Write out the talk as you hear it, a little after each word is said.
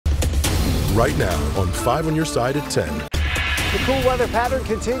right now on 5 on Your Side at 10. The cool weather pattern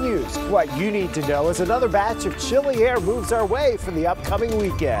continues. What you need to know is another batch of chilly air moves our way for the upcoming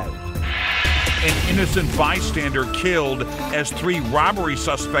weekend. An innocent bystander killed as 3 robbery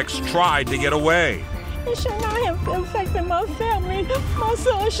suspects tried to get away. It should not have affected my family. My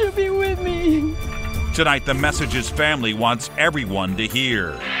son should be with me. Tonight, the message his family wants everyone to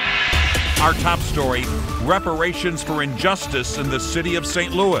hear. Our top story, reparations for injustice in the city of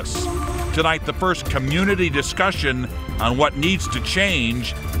St. Louis. Tonight, the first community discussion on what needs to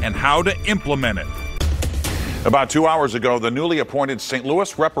change and how to implement it. About 2 hours ago, the newly appointed St.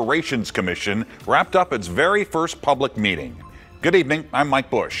 Louis Reparations Commission wrapped up its very first public meeting. Good evening, I'm Mike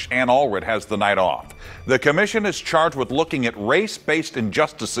Bush. Ann Allred has the night off. The commission is charged with looking at race-based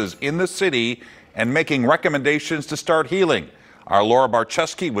injustices in the city and making recommendations to start healing. Our Laura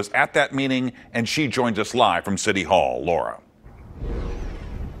Barczewski was at that meeting, and she joins us live from City Hall. Laura.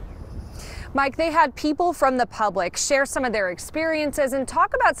 Mike, they had people from the public share some of their experiences and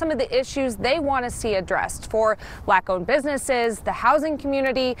talk about some of the issues they want to see addressed for Black-owned businesses, the housing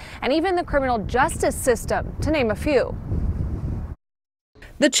community, and even the criminal justice system, to name a few.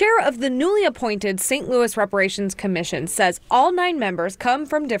 The chair of the newly appointed St. Louis Reparations Commission says all 9 members come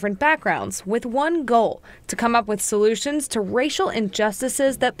from different backgrounds with one goal: to come up with solutions to racial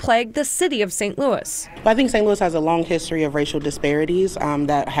injustices that plague the city of St. Louis. I think St. Louis has a long history of racial disparities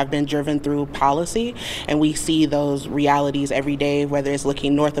that have been driven through policy, and we see those realities every day, whether it's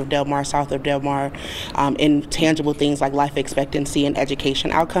looking north of Del Mar, south of Del Mar, in tangible things like life expectancy and education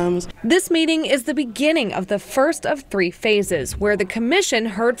outcomes. This meeting is the beginning of the first of 3 phases, where the commission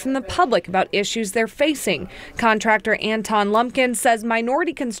heard from the public about issues they're facing. Contractor Anton Lumpkin says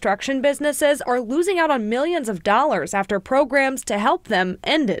minority construction businesses are losing out on millions of dollars after programs to help them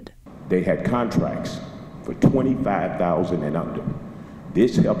ended. They had contracts for $25,000 and under.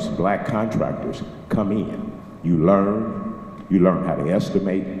 This helps Black contractors come in. You learn how to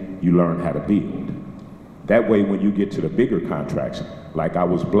estimate, you learn how to build. That way, when you get to the bigger contracts, like I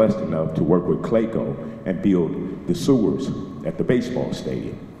was blessed enough to work with Clayco and build the sewers at the baseball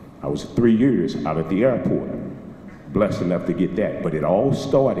stadium. I was 3 years out at the airport, blessed enough to get that, but it all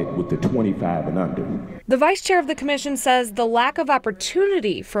started with the 25 and under. The vice chair of the commission says the lack of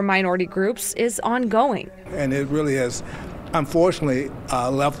opportunity for minority groups is ongoing. And it really has, unfortunately,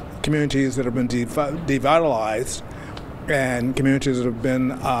 left communities that have been devitalized and communities that have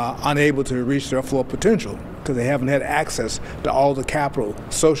been unable to reach their full potential because they haven't had access to all the capital,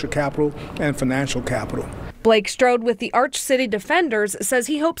 social capital and financial capital. Blake Strode with the Arch City Defenders says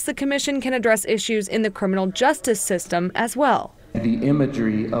he hopes the commission can address issues in the criminal justice system as well. The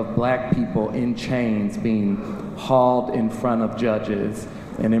imagery of Black people in chains being hauled in front of judges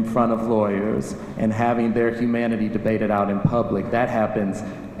and in front of lawyers and having their humanity debated out in public, that happens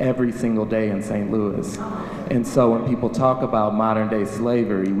every single day in St. Louis. And so when people talk about modern day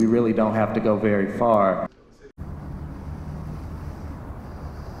slavery, we really don't have to go very far.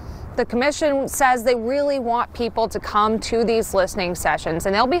 The commission says they really want people to come to these listening sessions,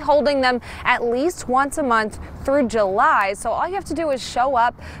 and they'll be holding them at least once a month through July. So all you have to do is show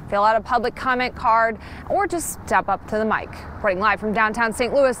up, fill out a public comment card, or just step up to the mic. Reporting live from downtown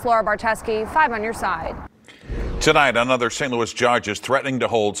St. Louis, Laura Barczewski, 5 on Your Side. Tonight, another St. Louis judge is threatening to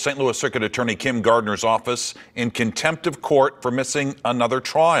hold St. Louis Circuit Attorney Kim Gardner's office in contempt of court for missing another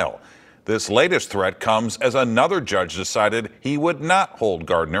trial. This latest threat comes as another judge decided he would not hold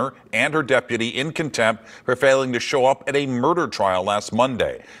Gardner and her deputy in contempt for failing to show up at a murder trial last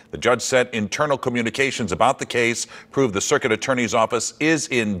Monday. The judge said internal communications about the case prove the circuit attorney's office is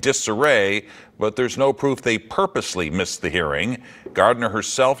in disarray, but there's no proof they purposely missed the hearing. Gardner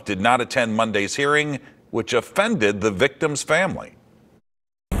herself did not attend Monday's hearing, which offended the victim's family.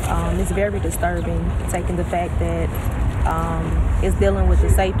 It's very disturbing, taking the fact that it's dealing with the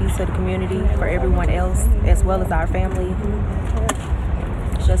safety to the community for everyone else as well as our family.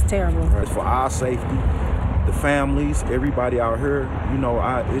 It's just terrible. It's for our safety, the families, everybody out here, you know,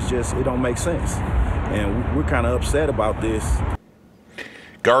 it don't make sense. And we're kind of upset about this.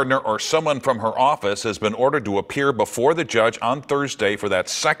 Gardner or someone from her office has been ordered to appear before the judge on Thursday for that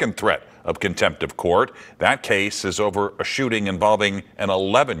second threat of contempt of court. That case is over a shooting involving an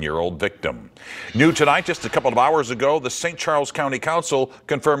 11-year-old victim. New tonight, just a couple of hours ago, the St. Charles County Council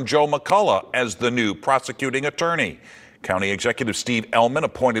confirmed Joe McCullough as the new prosecuting attorney. County Executive Steve Ellman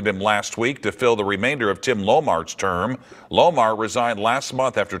appointed him last week to fill the remainder of Tim Lomar's term. Lomar resigned last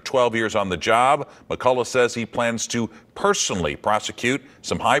month after 12 years on the job. McCullough says he plans to personally prosecute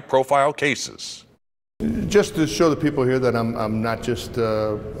some high-profile cases. Just to show the people here that I'm not just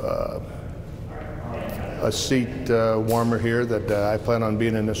a seat warmer here that I plan on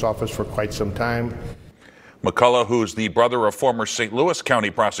being in this office for quite some time. McCullough, who's the brother of former St. Louis County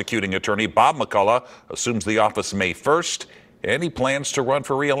prosecuting attorney Bob McCullough, assumes the office May 1st, and he plans to run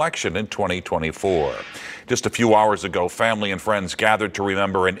for re-election in 2024. Just a few hours ago, family and friends gathered to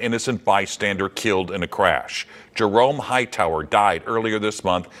remember an innocent bystander killed in a crash. Jerome Hightower died earlier this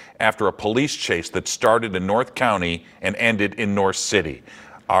month after a police chase that started in North County and ended in North City.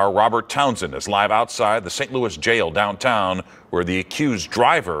 Our Robert Townsend is live outside the St. Louis jail downtown, where the accused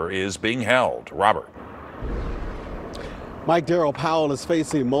driver is being held. Robert. Mike, Daryl Powell is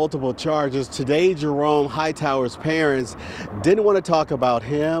facing multiple charges. Today, Jerome Hightower's parents didn't want to talk about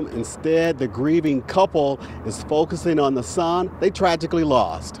him. Instead, the grieving couple is focusing on the son they tragically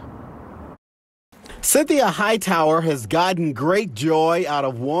lost. Cynthia Hightower has gotten great joy out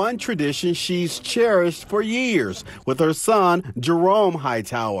of one tradition she's cherished for years with her son, Jerome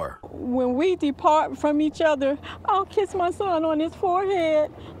Hightower. When we depart from each other, I'll kiss my son on his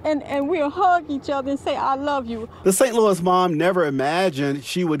forehead and we'll hug each other and say, I love you. The St. Louis mom never imagined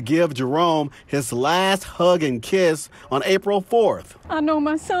she would give Jerome his last hug and kiss on April 4th. I know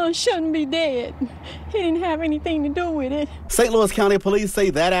my son shouldn't be dead. He didn't have anything to do with it. St. Louis County Police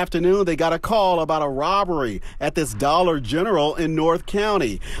say that afternoon they got a call about a robbery at this Dollar General in North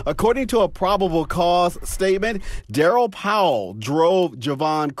County. According to a probable cause statement, Daryl Powell drove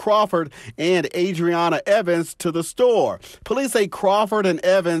Javon Crawford and Adriana Evans to the store. Police say Crawford and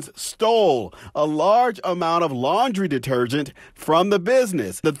Evans stole a large amount of laundry detergent from the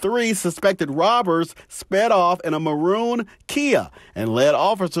business. The three suspected robbers sped off in a maroon Kia and led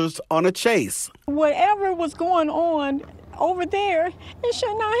officers on a chase. Whatever was going on over there, it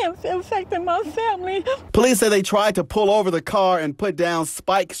should not have affected my family. Police say they tried to pull over the car and put down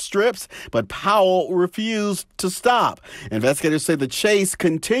spike strips, but Powell refused to stop. Investigators say the chase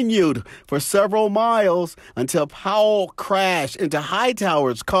continued for several miles until Powell crashed into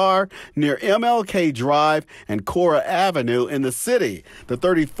Hightower's car near MLK Drive and Cora Avenue in the city. The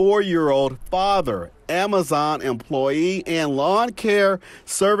 34-year-old father, Amazon employee, and lawn care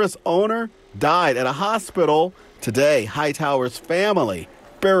service owner died at a hospital. Today, Hightower's family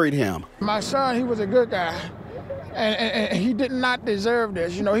buried him. My son, he was a good guy, and he did not deserve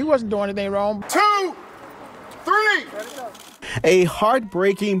this. You know, he wasn't doing anything wrong. 2, 3. A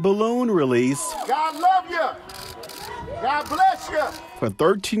heartbreaking balloon release. God love you. God bless you. For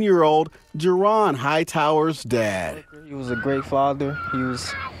 13-year-old Jerron Hightower's dad. He was a great father. He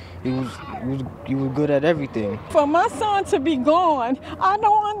was good at everything. For my son to be gone, I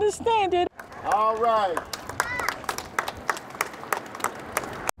don't understand it. All right.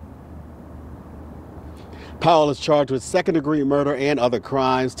 Powell is charged with second-degree murder and other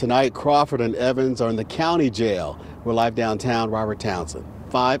crimes. Tonight, Crawford and Evans are in the county jail. We're live downtown. Robert Townsend,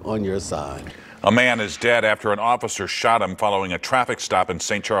 5 on your side. A man is dead after an officer shot him following a traffic stop in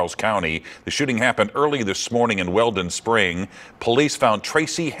St. Charles County. The shooting happened early this morning in Weldon Spring. Police found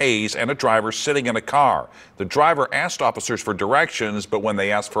Tracy Hayes and a driver sitting in a car. The driver asked officers for directions, but when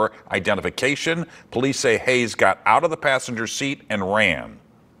they asked for identification, police say Hayes got out of the passenger seat and ran.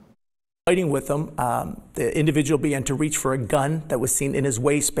 Fighting with them, the individual began to reach for a gun that was seen in his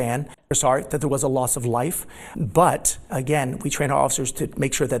waistband. We're sorry that there was a loss of life, but again, we train our officers to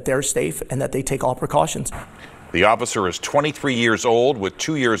make sure that they're safe and that they take all precautions. The officer is 23 years old with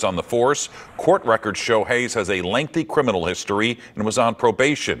 2 years on the force. Court records show Hayes has a lengthy criminal history and was on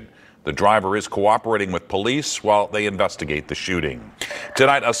probation. The driver is cooperating with police while they investigate the shooting.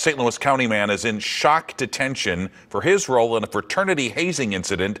 Tonight, a St. Louis County man is in shock detention for his role in a fraternity hazing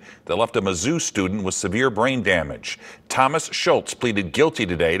incident that left a Mizzou student with severe brain damage. Thomas Schultz pleaded guilty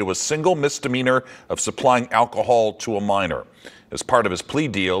today to a single misdemeanor of supplying alcohol to a minor. As part of his plea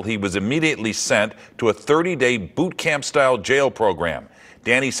deal, he was immediately sent to a 30-day boot camp-style jail program.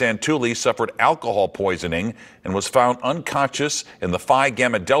 Danny Santulli suffered alcohol poisoning and was found unconscious in the Phi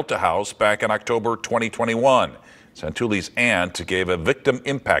Gamma Delta house back in October 2021. Santulli's aunt gave a victim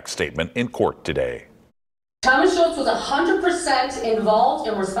impact statement in court today. Thomas Schultz was 100% involved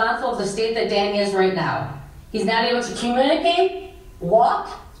and responsible for the state that Danny is right now. He's not able to communicate,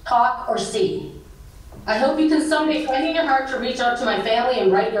 walk, talk, or see. I hope you can someday find in your heart to reach out to my family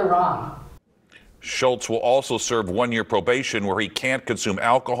and right your wrong. Schultz will also serve 1 year probation where he can't consume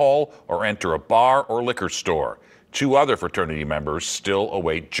alcohol or enter a bar or liquor store. 2 other fraternity members still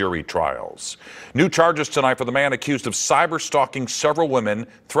await jury trials. New charges tonight for the man accused of cyber-stalking several women,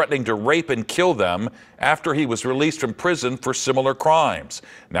 threatening to rape and kill them after he was released from prison for similar crimes.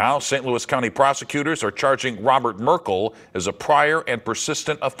 Now, St. Louis County prosecutors are charging Robert Merkel as a prior and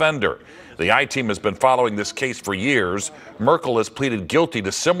persistent offender. The I-Team has been following this case for years. Merkel has pleaded guilty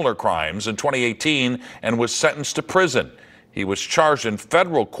to similar crimes in 2018 and was sentenced to prison. He was charged in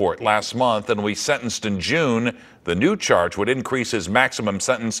federal court last month and was sentenced in June. The new charge would increase his maximum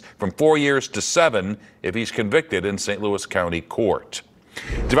sentence from 4 years to 7 if he's convicted in St. Louis County Court.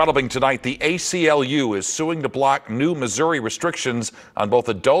 Developing tonight, the ACLU is suing to block new Missouri restrictions on both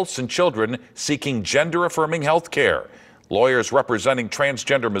adults and children seeking gender-affirming health care. Lawyers representing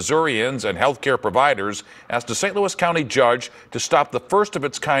transgender Missourians and healthcare providers asked a St. Louis County judge to stop the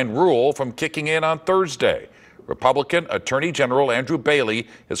first-of-its-kind rule from kicking in on Thursday. Republican Attorney General Andrew Bailey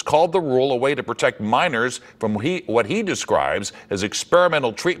has called the rule a way to protect minors from what he describes as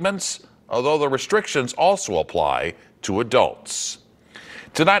experimental treatments, although the restrictions also apply to adults.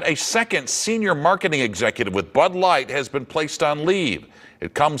 Tonight, a second senior marketing executive with Bud Light has been placed on leave.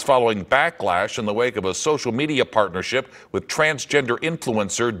 It comes following backlash in the wake of a social media partnership with transgender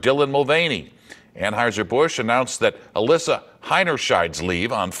influencer Dylan Mulvaney. Anheuser-Busch announced that Alyssa Heinerscheid's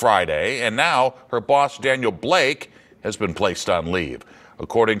leave on Friday, and now her boss Daniel Blake has been placed on leave.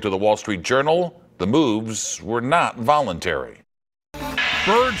 According to the Wall Street Journal, the moves were not voluntary.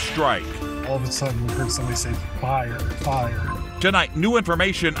 Bird strike. All of a sudden, we heard somebody say, "Fire, fire." Tonight, new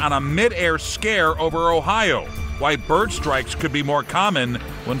information on a mid-air scare over Ohio. Why bird strikes could be more common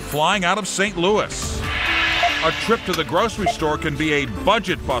when flying out of St. Louis. A trip to the grocery store can be a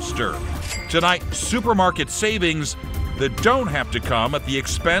budget buster. Tonight, supermarket savings that don't have to come at the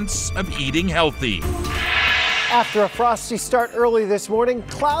expense of eating healthy. After a frosty start early this morning,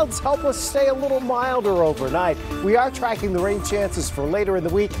 clouds help us stay a little milder overnight. We are tracking the rain chances for later in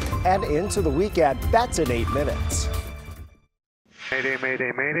the week and into the weekend. That's in 8 minutes. Mayday,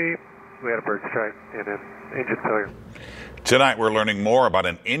 mayday, mayday. We had a bird strike and an engine failure. Tonight, we're learning more about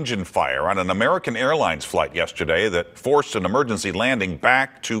an engine fire on an American Airlines flight yesterday that forced an emergency landing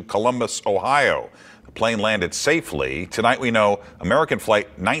back to Columbus, Ohio. The plane landed safely. Tonight, we know American Flight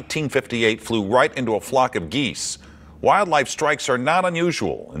 1958 flew right into a flock of geese. Wildlife strikes are not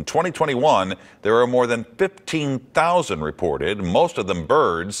unusual. In 2021, there are more than 15,000 reported, most of them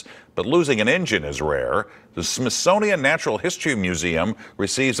birds, but losing an engine is rare. The Smithsonian Natural History Museum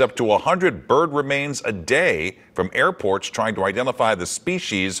receives up to 100 bird remains a day from airports trying to identify the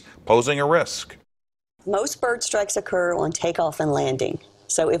species posing a risk. Most bird strikes occur on takeoff and landing.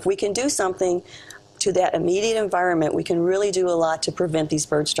 So if we can do something to that immediate environment, we can really do a lot to prevent these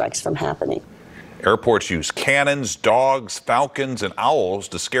bird strikes from happening. Airports use cannons, dogs, falcons, and owls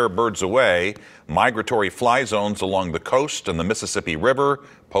to scare birds away. Migratory fly zones along the coast and the Mississippi River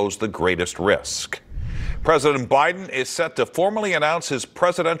pose the greatest risk. President Biden is set to formally announce his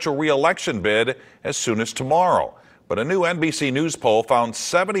presidential re-election bid as soon as tomorrow. But a new NBC News poll found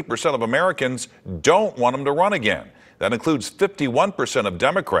 70% of Americans don't want him to run again. That includes 51% of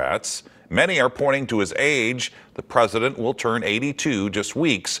Democrats. Many are pointing to his age. The president will turn 82 just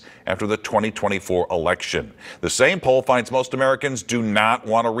weeks after the 2024 election. The same poll finds most Americans do not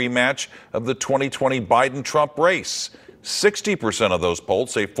want a rematch of the 2020 Biden-Trump race. 60% of those polled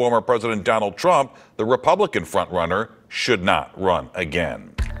say former President Donald Trump, the Republican frontrunner, should not run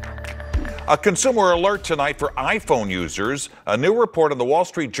again. A consumer alert tonight for iPhone users. A new report in the Wall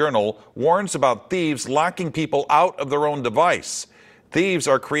Street Journal warns about thieves locking people out of their own device. Thieves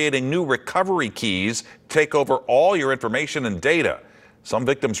are creating new recovery keys to take over all your information and data. Some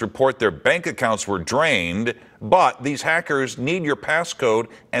victims report their bank accounts were drained, but these hackers need your passcode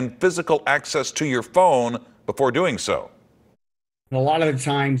and physical access to your phone before doing so. And a lot of the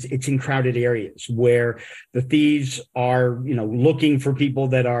times it's in crowded areas where the thieves are, looking for people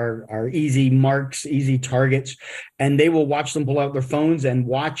that are easy marks, easy targets, and they will watch them pull out their phones and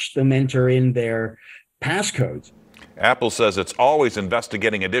watch them enter in their passcodes. Apple says it's always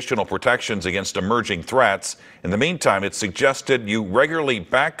investigating additional protections against emerging threats. In the meantime, it's suggested you regularly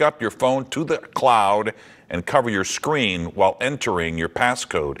back up your phone to the cloud and cover your screen while entering your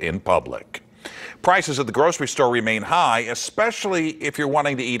passcode in public. Prices at the grocery store remain high, especially if you're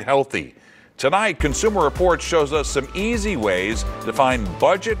wanting to eat healthy. Tonight, Consumer Reports shows us some easy ways to find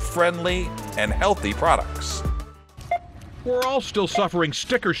budget-friendly and healthy products. We're all still suffering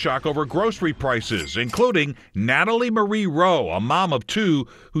sticker shock over grocery prices, including Natalie Marie Rowe, a mom of 2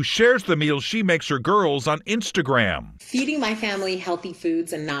 who shares the meals she makes her girls on Instagram. Feeding my family healthy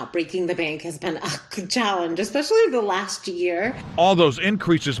foods and not breaking the bank has been a challenge, especially the last year. All those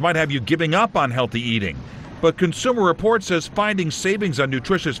increases might have you giving up on healthy eating. But Consumer Reports says finding savings on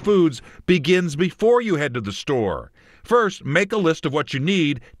nutritious foods begins before you head to the store. First, make a list of what you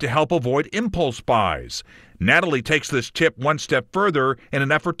need to help avoid impulse buys. Natalie takes this tip one step further in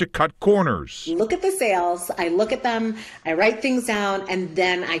an effort to cut corners. Look at the sales, I look at them, I write things down, and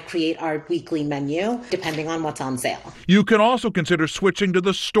then I create our weekly menu depending on what's on sale. You can also consider switching to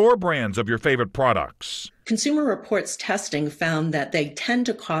the store brands of your favorite products. Consumer Reports testing found that they tend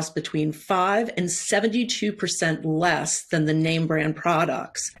to cost between 5 and 72% less than the name brand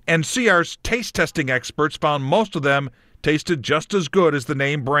products. And CR's taste testing experts found most of them tasted just as good as the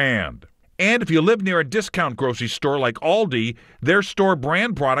name brand. And if you live near a discount grocery store like Aldi, their store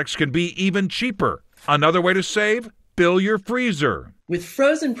brand products can be even cheaper. Another way to save? Fill your freezer. With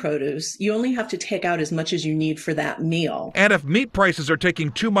frozen produce, you only have to take out as much as you need for that meal. And if meat prices are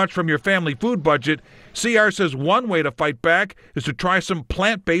taking too much from your family food budget, CR says one way to fight back is to try some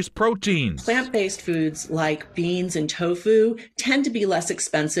plant-based proteins. Plant-based foods like beans and tofu tend to be less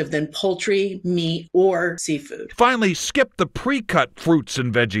expensive than poultry, meat, or seafood. Finally, skip the pre-cut fruits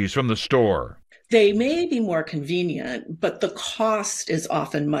and veggies from the store. They may be more convenient, but the cost is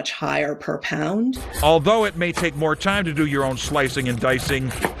often much higher per pound. Although it may take more time to do your own slicing and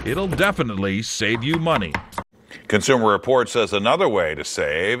dicing, it'll definitely save you money. Consumer Reports says another way to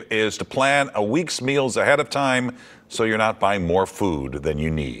save is to plan a week's meals ahead of time so you're not buying more food than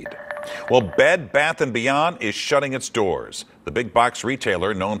you need. Well, Bed Bath & Beyond is shutting its doors. The big box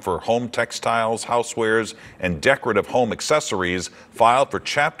retailer, known for home textiles, housewares, and decorative home accessories, filed for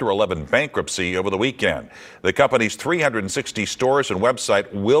Chapter 11 bankruptcy over the weekend. The company's 360 stores and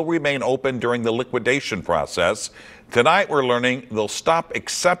website will remain open during the liquidation process. Tonight, we're learning they'll stop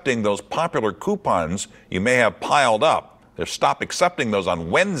accepting those popular coupons you may have piled up. They'll stop accepting those on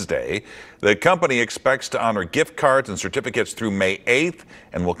Wednesday. The company expects to honor gift cards and certificates through May 8th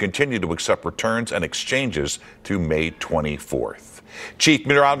and will continue to accept returns and exchanges through May 24th. Chief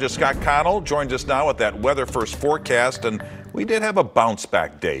Meteorologist Scott Connell joins us now with that Weather First forecast, and we did have a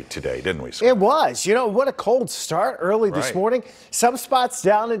bounce-back day today, didn't we, Scott? It was. You know, what a cold start early this morning. Some spots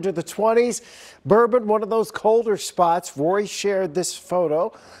down into the 20s. Bourbon, one of those colder spots. Roy shared this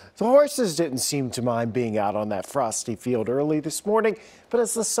photo. The horses didn't seem to mind being out on that frosty field early this morning, but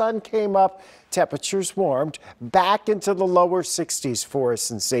as the sun came up, temperatures warmed back into the lower 60s for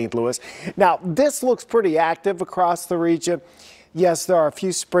us in St. Louis. Now, this looks pretty active across the region. Yes, there are a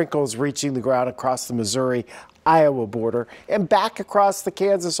few sprinkles reaching the ground across the Missouri-Iowa border and back across the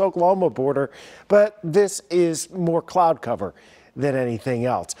Kansas-Oklahoma border, but this is more cloud cover than anything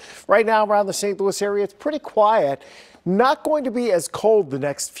else. Right now around the St. Louis area, it's pretty quiet. Not going to be as cold the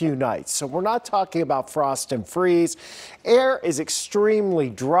next few nights, so we're not talking about frost and freeze. Air is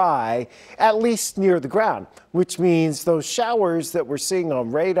extremely dry, at least near the ground, which means those showers that we're seeing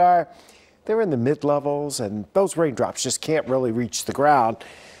on radar, they're in the mid-levels, and those raindrops just can't really reach the ground.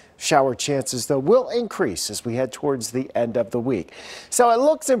 Shower chances, though, will increase as we head towards the end of the week. So it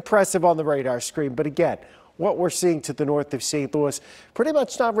looks impressive on the radar screen, but again, what we're seeing to the north of St. Louis, pretty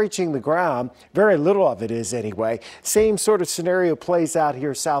much not reaching the ground. Very little of it is anyway. Same sort of scenario plays out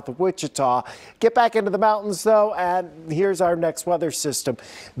here south of Wichita. Get back into the mountains, though, and here's our next weather system.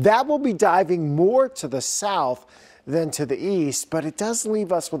 That will be diving more to the south than to the east, but it does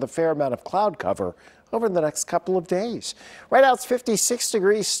leave us with a fair amount of cloud cover over the next couple of days. Right now it's 56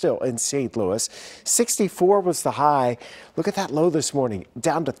 degrees still in St. Louis. 64 was the high. Look at that low this morning,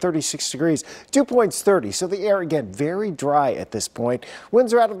 down to 36 degrees. Dew point's 30, so the air again very dry at this point.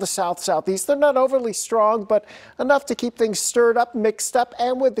 Winds are out of the south-southeast. They're not overly strong, but enough to keep things stirred up, mixed up,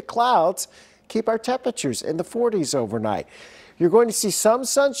 and with the clouds, keep our temperatures in the 40s overnight. You're going to see some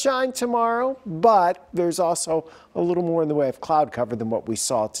sunshine tomorrow, but there's also a little more in the way of cloud cover than what we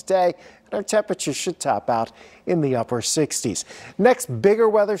saw today. And our temperatures should top out in the upper 60s. Next bigger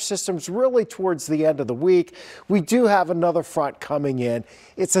weather systems really towards the end of the week. We do have another front coming in.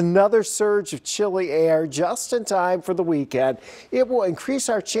 It's another surge of chilly air just in time for the weekend. It will increase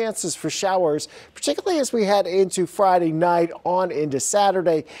our chances for showers, particularly as we head into Friday night on into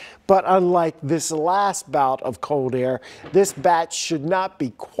Saturday. But unlike this last bout of cold air, this batch should not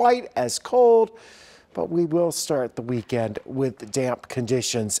be quite as cold. But we will start the weekend with damp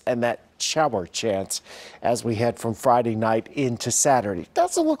conditions and that shower chance as we head from Friday night into Saturday.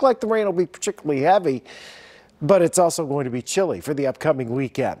 Doesn't look like the rain will be particularly heavy, but it's also going to be chilly for the upcoming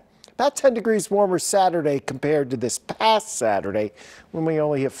weekend. About 10 degrees warmer Saturday compared to this past Saturday when we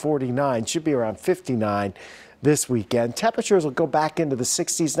only hit 49. Should be around 59 this weekend. Temperatures will go back into the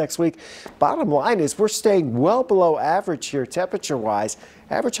 60s next week. Bottom line is we're staying well below average here temperature-wise.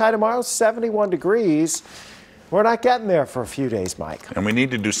 Average high tomorrow, 71 degrees. We're not getting there for a few days, Mike. And we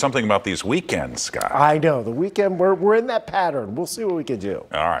need to do something about these weekends, Scott. I know. The weekend, we're in that pattern. We'll see what we can do.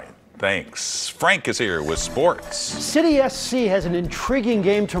 All right. Thanks. Frank is here with sports. City SC has an intriguing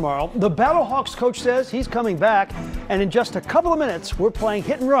game tomorrow. The Battlehawks coach says he's coming back. And in just a couple of minutes, we're playing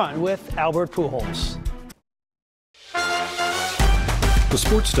hit and run with Albert Pujols. The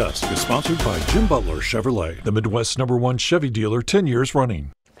Sports Desk is sponsored by Jim Butler Chevrolet, the Midwest's #1 Chevy dealer 10 years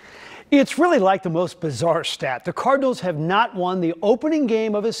running. It's really like the most bizarre stat. The Cardinals have not won the opening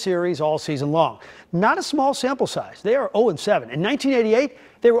game of a series all season long. Not a small sample size. They are 0-7. In 1988,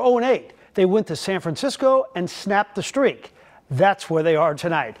 they were 0-8. They went to San Francisco and snapped the streak. That's where they are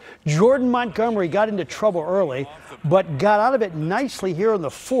tonight. Jordan Montgomery got into trouble early, but got out of it nicely here in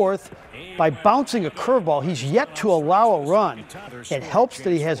the fourth by bouncing a curveball. He's yet to allow a run. It helps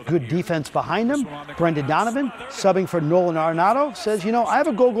that he has good defense behind him. Brendan Donovan, subbing for Nolan Arenado, says, I have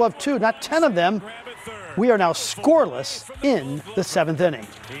a Gold Glove too, not 10 of them. We are now scoreless in the 7th inning.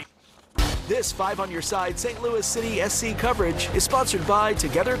 This 5 on Your Side St. Louis City SC coverage is sponsored by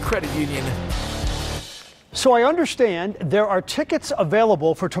Together Credit Union. So I understand there are tickets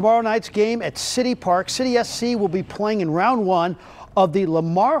available for tomorrow night's game at City Park. City SC will be playing in round 1 of the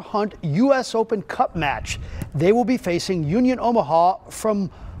Lamar Hunt U.S. Open Cup match. They will be facing Union Omaha from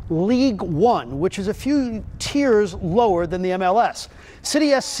League One, which is a few tiers lower than the MLS.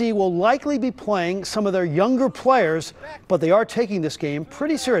 City SC will likely be playing some of their younger players, but they are taking this game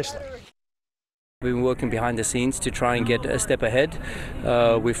pretty seriously. We've been working behind the scenes to try and get a step ahead.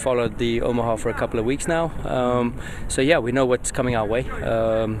 We followed the Omaha for a couple of weeks now. So yeah, we know what's coming our way.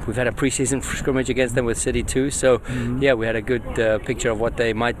 We've had a preseason scrimmage against them with City too. So yeah, we had a good picture of what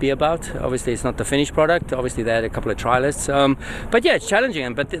they might be about. Obviously it's not the finished product. Obviously they had a couple of trialists. But yeah, it's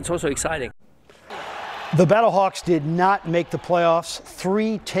challenging, but it's also exciting. The Battlehawks did not make the playoffs.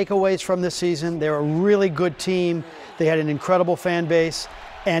 3 takeaways from this season. They're a really good team. They had an incredible fan base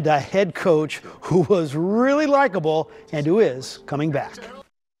and a head coach who was really likable and who is coming back.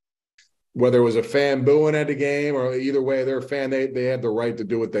 Whether it was a fan booing at the game or either way, they're a fan, they have the right to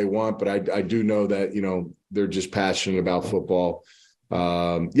do what they want. But I do know that, they're just passionate about football.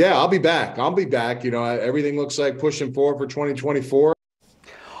 Yeah, I'll be back. Everything looks like pushing forward for 2024.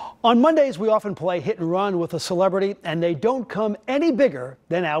 On Mondays, we often play hit and run with a celebrity, and they don't come any bigger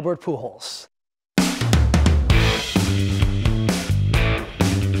than Albert Pujols.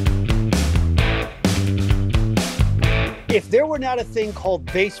 If there were not a thing called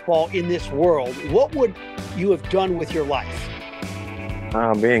baseball in this world, what would you have done with your life?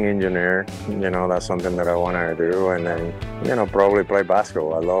 Being an engineer, that's something that I wanted to do. And then, probably play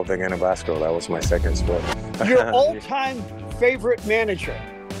basketball. I love the game of basketball. That was my second sport. Your all-time favorite manager?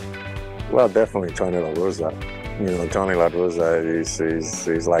 Well, definitely Tony La Russa. Tony La Russa,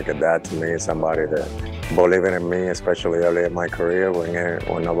 he's like a dad to me, somebody that believing in me, especially early in my career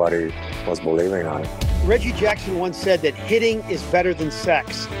when nobody was believing on it. Reggie Jackson once said that hitting is better than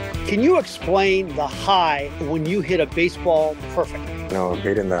sex. Can you explain the high when you hit a baseball perfect?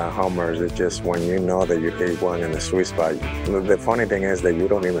 Hitting the homers is just when you know that you hit one in the sweet spot. The funny thing is that you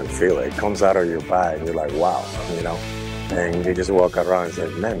don't even feel it. It comes out of your bag and you're like, wow, And you just walk around and say,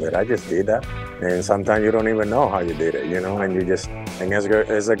 man, did I just do that? And sometimes you don't even know how you did it, and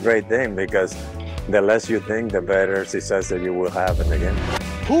it's a great thing because the less you think, the better success that you will have in the game.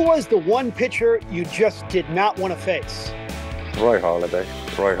 Who was the one pitcher you just did not want to face? Roy Halladay.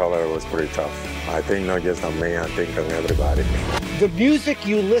 Roy Halladay was pretty tough. I think not just on me, I think on everybody. The music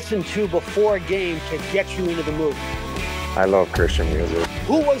you listen to before a game to get you into the mood. I love Christian music.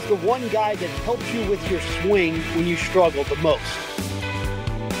 Who was the one guy that helped you with your swing when you struggled the most?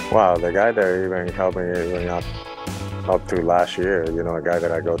 Wow, the guy that even helped me even up to last year, a guy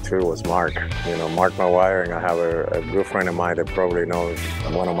that I go to was Mark. Mark Maguire, and I have a good friend of mine that probably knows,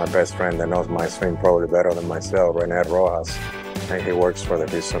 one of my best friends that knows my swing probably better than myself, René Rojas. And he works for the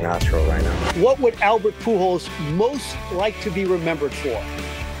Houston Astros right now. What would Albert Pujols most like to be remembered for?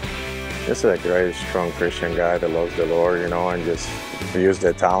 Just a great, strong Christian guy that loves the Lord, and just use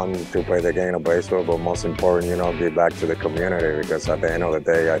their talent to play the game of baseball, but most important, give back to the community, because at the end of the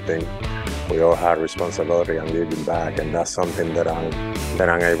day, I think we all have responsibility on giving back, and that's something that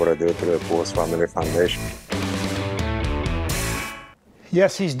I'm able to do through the Pujols Family Foundation.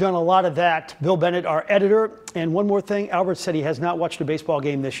 Yes, he's done a lot of that. Bill Bennett, our editor. And one more thing, Albert said he has not watched a baseball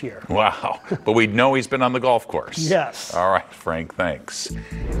game this year. Wow. But we know he's been on the golf course. Yes. All right, Frank, thanks.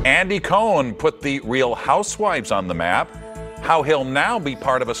 Andy Cohen put the Real Housewives on the map. How he'll now be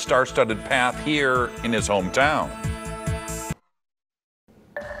part of a star-studded path here in his hometown.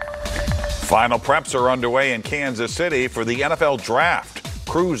 Final preps are underway in Kansas City for the NFL Draft.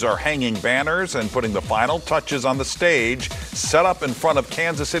 Crews are hanging banners and putting the final touches on the stage set up in front of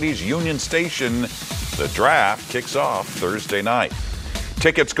Kansas City's Union Station. The draft kicks off Thursday night.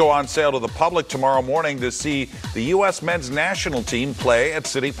 Tickets go on sale to the public tomorrow morning to see the U.S. men's national team play at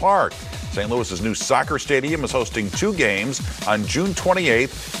City Park. St. Louis's new soccer stadium is hosting 2 games on June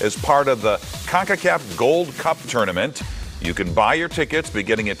 28th as part of the CONCACAF Gold Cup tournament. You can buy your tickets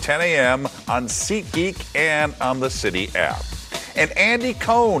beginning at 10 a.m. on SeatGeek and on the City app. And Andy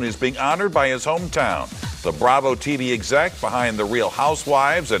Cohen is being honored by his hometown. The Bravo TV exec behind The Real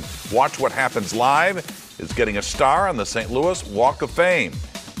Housewives and Watch What Happens Live is getting a star on the St. Louis Walk of Fame.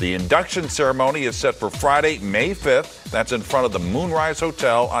 The induction ceremony is set for Friday, May 5th. That's in front of the Moonrise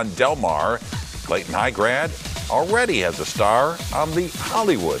Hotel on Del Mar. Clayton High grad already has a star on the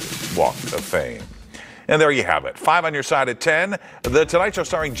Hollywood Walk of Fame. And there you have it. 5 on your side at 10. The Tonight Show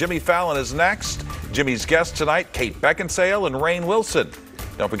starring Jimmy Fallon is next. Jimmy's guests tonight, Kate Beckinsale and Rainn Wilson.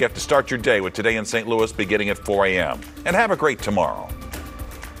 Don't forget to start your day with Today in St. Louis beginning at 4 a.m. And have a great tomorrow.